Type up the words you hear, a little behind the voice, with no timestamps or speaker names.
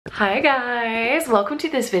Hi guys, welcome to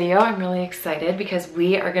this video. I'm really excited because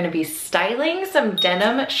we are going to be styling some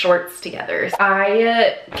denim shorts together.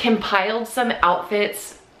 I compiled some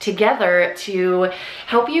outfits together to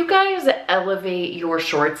help you guys elevate your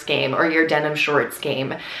shorts game or your denim shorts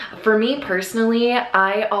game. For me personally,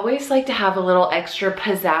 I always like to have a little extra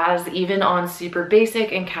pizzazz even on super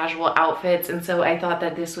basic and casual outfits, and so I thought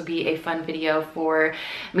that this would be a fun video for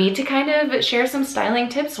me to kind of share some styling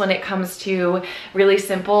tips when it comes to really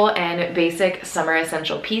simple and basic summer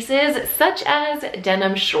essential pieces such as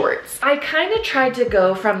denim shorts. I kind of tried to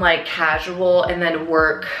go from like casual and then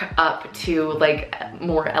work up to like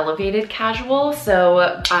more elevated casual.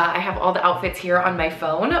 So I have all the outfits here on my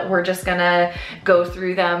phone. We're just gonna go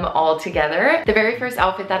through them all together. The very first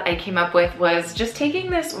outfit that I came up with was just taking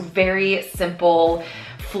this very simple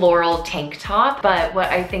floral tank top, but what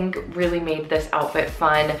I think really made this outfit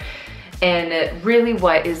fun and really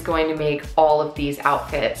what is going to make all of these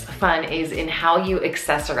outfits fun is in how you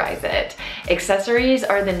accessorize it. Accessories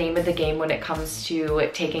are the name of the game when it comes to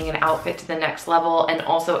taking an outfit to the next level and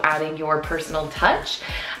also adding your personal touch.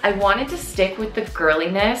 I wanted to stick with the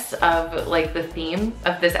girliness of like the theme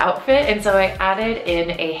of this outfit, and so I added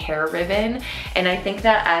in a hair ribbon, and I think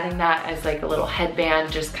that adding that as like a little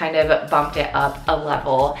headband just kind of bumped it up a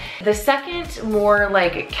level. The second more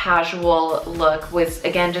like casual look was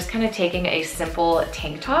again just kind of taking a simple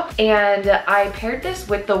tank top, and I paired this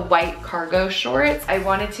with the white cargo shorts. I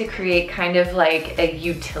wanted to create kind of like a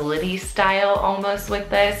utility style almost with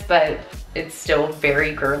this, but it's still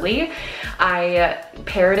very girly. I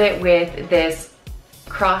paired it with this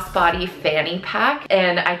crossbody fanny pack,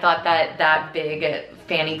 and I thought that that big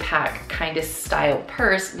fanny pack kind of style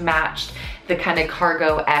purse matched the kind of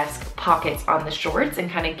cargo-esque pockets on the shorts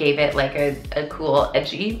and kind of gave it like a cool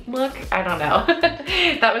edgy look. I don't know.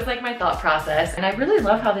 That was like my thought process, and I really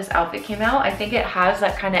love how this outfit came out. I think it has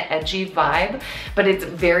that kind of edgy vibe, but it's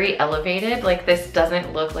very elevated. Like this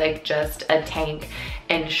doesn't look like just a tank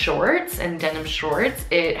and shorts and denim shorts.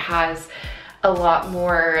 It has a lot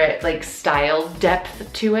more like style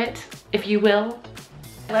depth to it, if you will.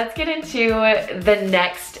 Let's get into the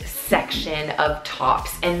next section of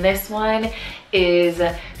tops, and this one is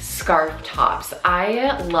scarf tops.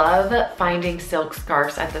 I love finding silk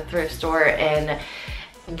scarves at the thrift store, and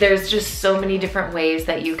there's just so many different ways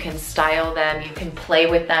that you can style them, you can play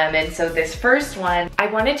with them. And so this first one, I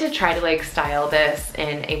wanted to try to like style this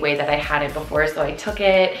in a way that I hadn't before. So I took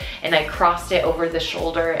it and I crossed it over the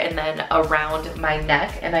shoulder and then around my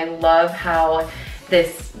neck, and I love how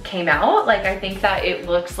this came out. Like I think that it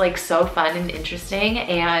looks like so fun and interesting,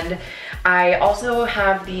 and I also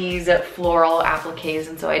have these floral appliques,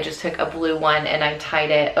 and so I just took a blue one and I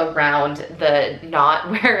tied it around the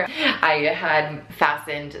knot where I had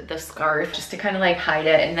fastened the scarf just to kind of like hide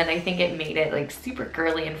it, and then I think it made it like super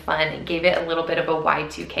girly and fun. It gave it a little bit of a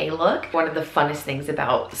Y2K look. One of the funnest things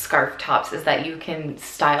about scarf tops is that you can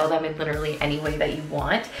style them in literally any way that you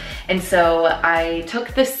want, and so I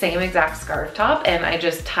took the same exact scarf top and I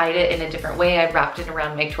just tied it in a different way. I wrapped it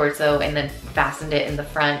around my torso and then fastened it in the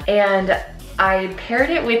front, and I paired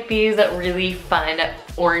it with these really fun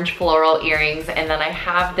orange floral earrings, and then I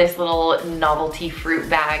have this little novelty fruit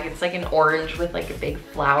bag. It's like an orange with like a big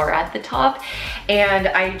flower at the top, and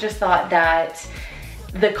I just thought that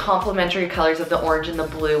the complementary colors of the orange and the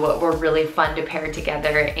blue were really fun to pair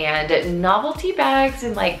together, and novelty bags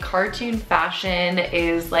in like cartoon fashion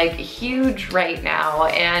is like huge right now,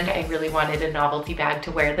 and I really wanted a novelty bag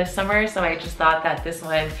to wear this summer, so I just thought that this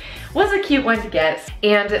one was a cute one to get.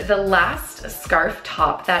 And the last scarf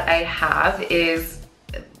top that I have is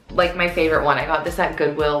like my favorite one. I got this at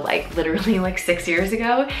Goodwill like literally like 6 years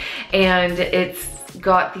ago, and it's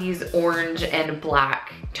got these orange and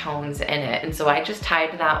black tones in it, and so I just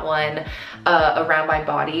tied that one around my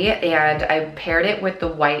body, and I paired it with the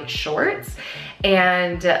white shorts.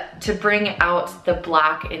 And to bring out the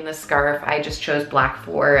black in the scarf, I just chose black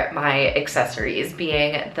for my accessories,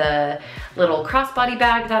 being the little crossbody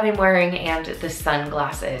bag that I'm wearing and the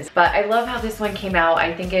sunglasses. But I love how this one came out.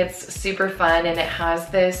 I think it's super fun, and it has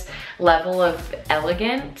this level of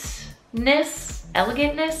elegantness.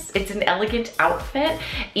 It's an elegant outfit,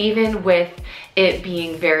 even with it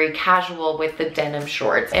being very casual with the denim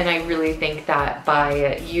shorts. And I really think that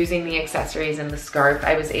by using the accessories and the scarf,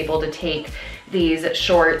 I was able to take these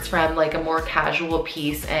shorts from like a more casual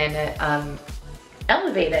piece and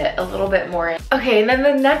elevate it a little bit more. Okay, and then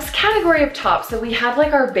the next category of tops, so we had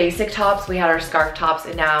like our basic tops, we had our scarf tops,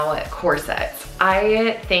 and now corsets.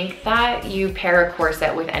 I think that you pair a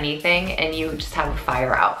corset with anything and you just have a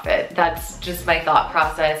fire outfit. That's just my thought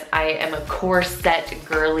process. I am a corset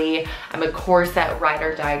girly. I'm a corset ride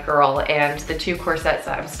or die girl, and the two corsets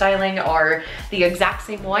that I'm styling are the exact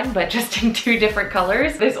same one, but just in two different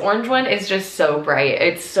colors. This orange one is just so bright.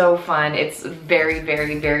 It's so fun. It's very,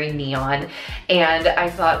 very, very neon. And I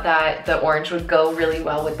thought that the orange would go really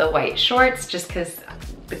well with the white shorts just because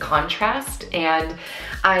the contrast, and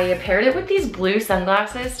I paired it with these blue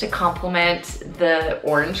sunglasses to complement the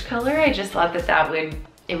orange color. I just thought that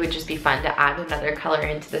it would just be fun to add another color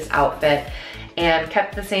into this outfit, and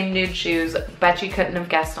kept the same nude shoes. Bet you couldn't have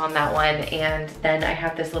guessed on that one. And then I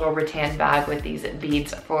have this little rattan bag with these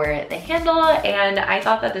beads for the handle, and I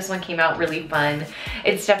thought that this one came out really fun.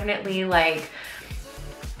 It's definitely like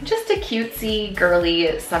just a cutesy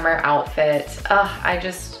girly summer outfit. I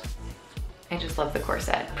just love the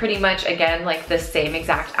corset. Pretty much, again, like the same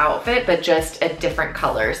exact outfit, but just a different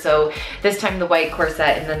color. So this time the white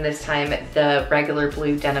corset, and then this time the regular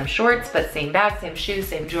blue denim shorts, but same bag, same shoes,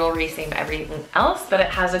 same jewelry, same everything else, but it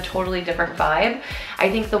has a totally different vibe. I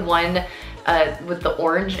think the one with the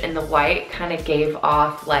orange and the white kind of gave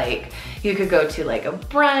off like you could go to like a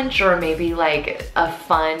brunch or maybe like a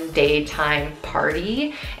fun daytime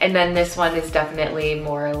party. And then this one is definitely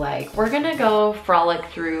more like we're gonna go frolic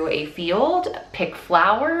through a field, pick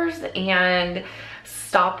flowers, and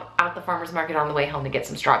stop at the farmer's market on the way home to get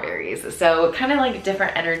some strawberries. So kind of like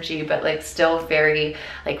different energy, but like still very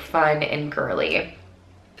like fun and girly.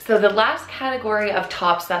 So the last category of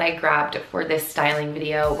tops that I grabbed for this styling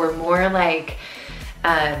video were more like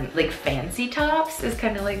fancy tops, is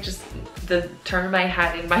kind of like just the term I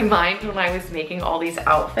had in my mind when I was making all these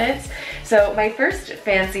outfits. So my first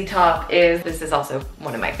fancy top this is also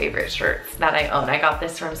one of my favorite shirts that I own. I got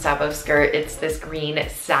this from Sabo Skirt. It's this green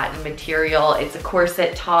satin material. It's a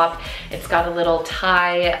corset top. It's got a little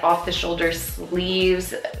tie, off the shoulder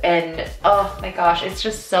sleeves, and oh my gosh, it's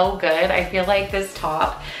just so good. I feel like this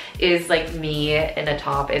top is like me in a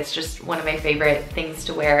top. It's just one of my favorite things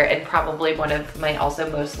to wear, and probably one of my also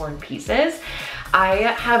most worn pieces. I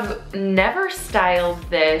have never styled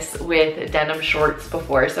this with denim shorts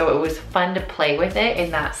before, so it was fun to play with it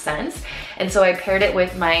in that sense. And so I paired it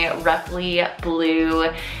with my roughly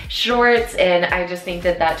blue shorts, and I just think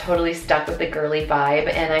that that totally stuck with the girly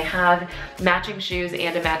vibe. And I have matching shoes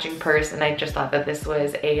and a matching purse, and I just thought that this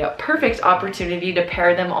was a perfect opportunity to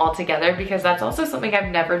pair them all together, because that's also something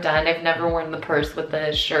I've never done. I've never worn the purse with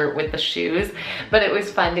the shirt with the shoes, but it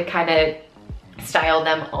was fun to kind of style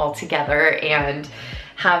them all together and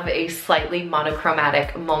have a slightly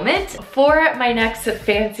monochromatic moment. For my next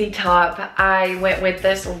fancy top, I went with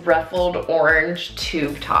this ruffled orange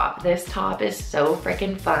tube top. This top is so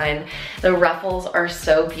freaking fun. The ruffles are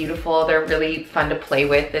so beautiful. They're really fun to play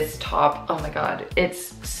with. This top, oh my God,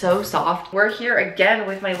 it's so soft. We're here again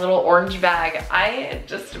with my little orange bag. I am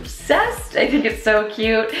just obsessed. I think it's so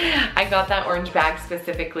cute. I got that orange bag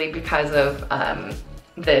specifically because of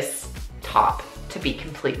this top, to be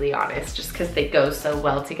completely honest, just because they go so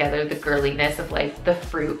well together. The girliness of like the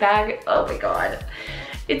fruit bag, oh my God,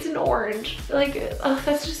 it's an orange, like, oh,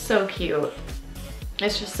 that's just so cute.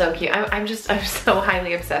 It's just so cute. I'm so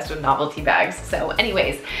highly obsessed with novelty bags. So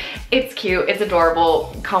anyways, it's cute, it's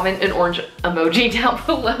adorable. Comment an orange emoji down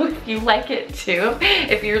below if you like it too,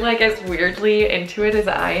 if you're like as weirdly into it as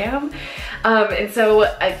I am. And so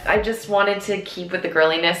I just wanted to keep with the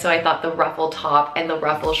girliness, so I thought the ruffle top and the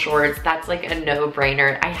ruffle shorts, that's like a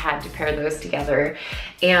no-brainer. I had to pair those together.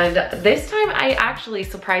 And this time I actually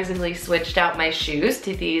surprisingly switched out my shoes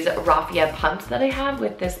to these raffia pumps that I have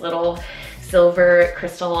with this little silver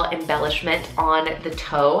crystal embellishment on the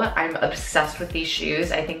toe. I'm obsessed with these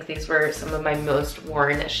shoes. I think these were some of my most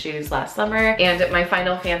worn shoes last summer. And my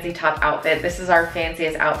final fancy top outfit, this is our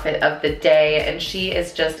fanciest outfit of the day, and she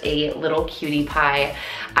is just a little cutie pie.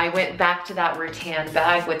 I went back to that rattan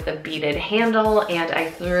bag with the beaded handle, and I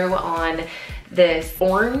threw on this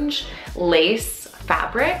orange lace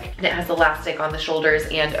fabric, and it has elastic on the shoulders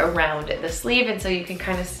and around the sleeve, and so you can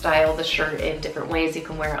kind of style the shirt in different ways. You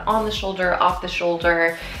can wear it on the shoulder, off the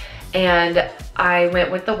shoulder, and I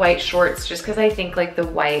went with the white shorts just because I think like the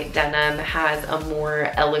white denim has a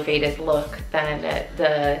more elevated look than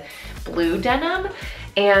the blue denim.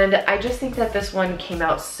 And I just think that this one came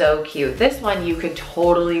out so cute. This one you could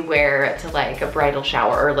totally wear to like a bridal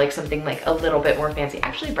shower or like something like a little bit more fancy.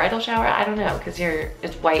 Actually, bridal shower, I don't know, because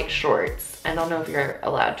it's white shorts. I don't know if you're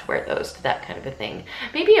allowed to wear those to that kind of a thing.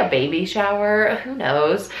 Maybe a baby shower, who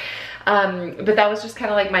knows? But that was just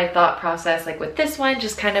kind of like my thought process. Like with this one,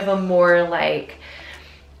 just kind of a more like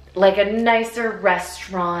a nicer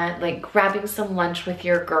restaurant, like grabbing some lunch with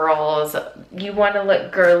your girls. You want to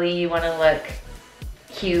look girly, you want to look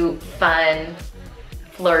cute, fun,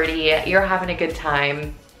 flirty, you're having a good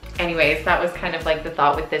time. Anyways, that was kind of like the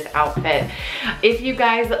thought with this outfit. If you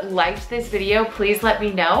guys liked this video, please let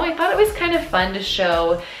me know. I thought it was kind of fun to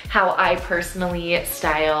show how I personally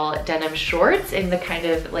style denim shorts in the kind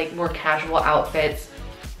of like more casual outfits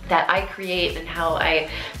that I create, and how I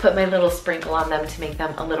put my little sprinkle on them to make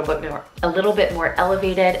them a little bit more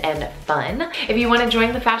elevated and fun. If you want to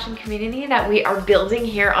join the fashion community that we are building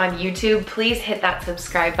here on YouTube, please hit that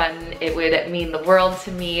subscribe button. It would mean the world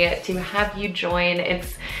to me to have you join.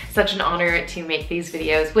 It's such an honor to make these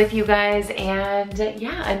videos with you guys. And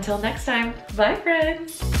yeah, until next time, bye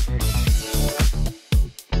friends.